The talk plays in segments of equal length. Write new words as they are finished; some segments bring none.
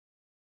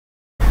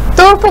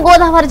తూర్పు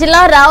గోదావరి జిల్లా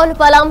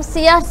రావులపాలెం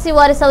సిఆర్సి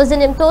వారి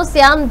సౌజన్యంతో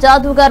శ్యామ్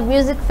జాదూగర్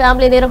మ్యూజిక్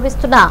ఫ్యామిలీ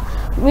నిర్వహిస్తున్న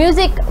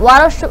మ్యూజిక్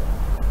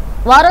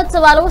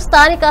వారోత్సవాలు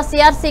స్థానిక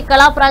సిఆర్సి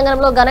కళా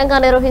ప్రాంగణంలో ఘనంగా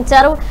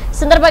నిర్వహించారు. ఈ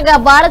సందర్భంగా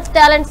భారత్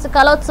టాలెంట్స్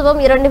కళోత్సవం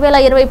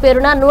 2020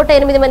 పేరున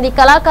 108 మంది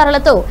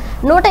కళాకారులతో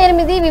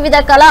 108 వివిధ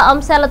కళా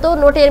అంశాలతో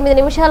 108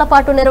 నిమిషాల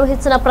పాటు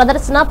నిర్వహించిన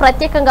ప్రదర్శన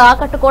ప్రత్యేకంగా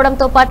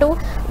ఆకట్టుకోవడంతో పాటు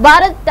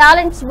Bharat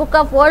talents book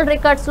of world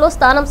records లో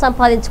స్థానం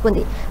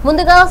సంపాదించుకుంది.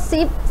 ముందుగా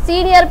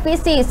సీనియర్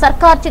పీసీ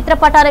సర్కార్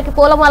చిత్రపటానికి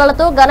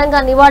పూలమాలలతో ఘనంగా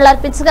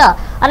నివాళులర్పించగా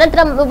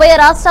అనంతరం ఉభయ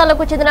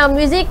రాష్ట్రాలకు చెందిన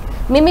మ్యూజిక్,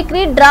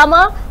 మిమిక్రీ,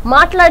 డ్రామా,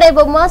 మాట్లాడే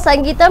బొమ్మ,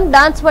 సంగీతం,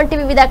 డాన్స్ వంటి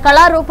వివిధ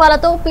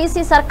కళారూపాలతో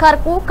పీసీ సర్కార్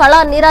కు కళా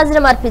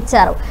నీరాజనం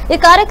అర్పించారు. ఈ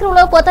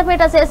కార్యక్రమంలో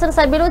కొత్తపేట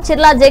శాసనసభ్యులు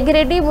చిర్లా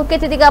జగ్గిరెడ్డి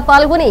ముఖ్య అతిథిగా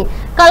పాల్గొని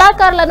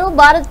కళాకారులను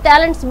Bharat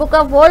talents book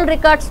of world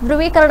records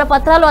ధృవీకరణ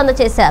పత్రాలు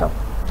అందజేశారు.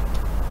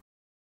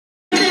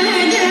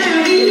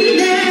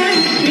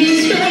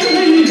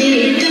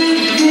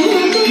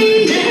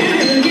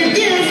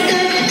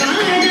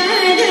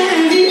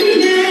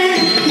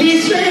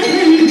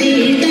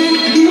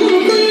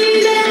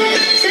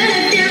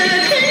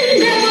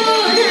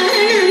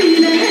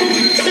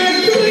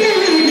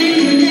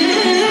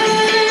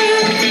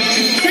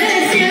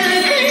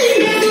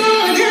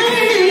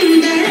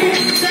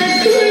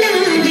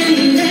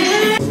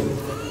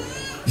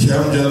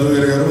 శ్యామ్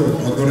జాదూగర్ గారు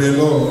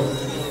ఆధ్వర్యంలో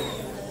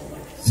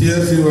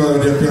సిఆర్సి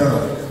వారి యొక్క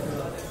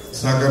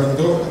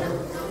సహకారంతో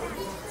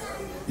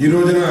ఈ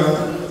రోజున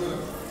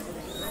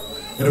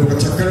ఒక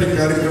చక్కటి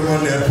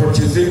కార్యక్రమాన్ని ఏర్పాటు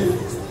చేసి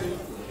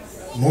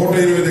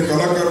 108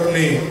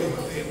 కళాకారుల్ని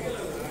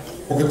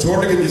ఒక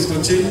చోటకి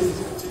తీసుకొచ్చి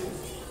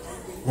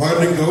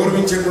వారిని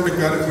గౌరవించేటువంటి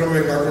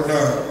కార్యక్రమమే కాకుండా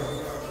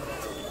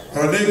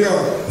అనేక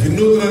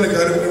వినూత్న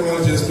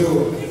కార్యక్రమాలు చేస్తూ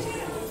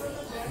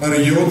మరి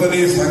యువతని,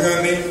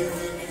 సంఘాన్ని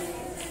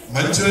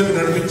మంచి వైపు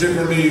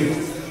నడిపించేటువంటి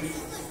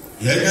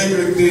ఏకైక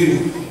వ్యక్తి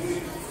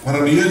మన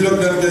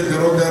నియోజకవర్గానికి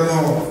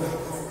గర్వకారణం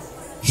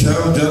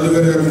శ్యామ్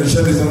జాదూగర్ గారి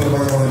విషయాన్ని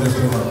సందర్భంగా మనం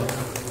చేస్తున్నాం.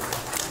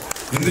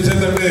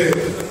 ఎందుచేతంటే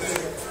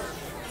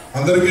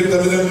అందరికీ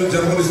తల్లిదండ్రులు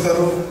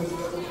జన్మనిస్తారు.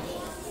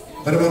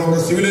 మరి మనం ఒక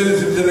సివిలైజ్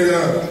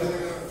సిటిజన్గా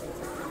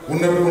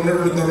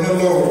ఉన్నటువంటి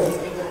తరుణంలో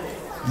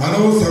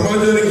మనం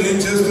సమాజానికి ఏం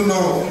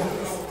చేస్తున్నాం,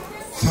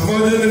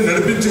 సమాజాన్ని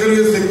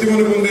నడిపించగలిగే శక్తి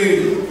మనకు ఉంది,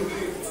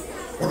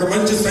 ఒక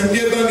మంచి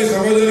సంకేతాన్ని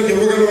సమాజానికి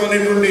ఇవ్వగలం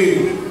అనేటువంటి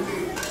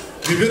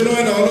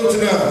విభిన్నమైన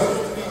ఆలోచన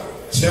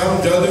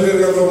శ్యామ్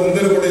జాదూగర్ గారిలో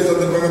ఉందని కూడా ఈ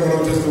సందర్భంగా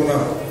మనం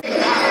చేస్తున్నాం.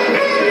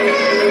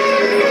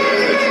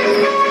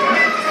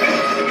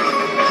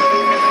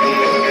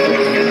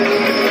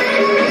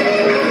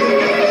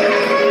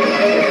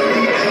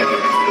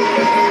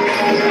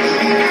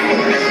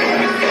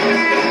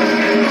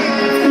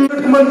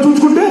 మనం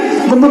చూసుకుంటే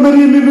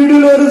కొంతమంది మీ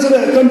వీడియోలో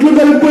కంట్లో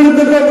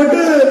కలిగిపోయింది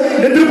కాబట్టి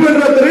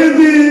నిద్రపోయిన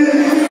ఏంది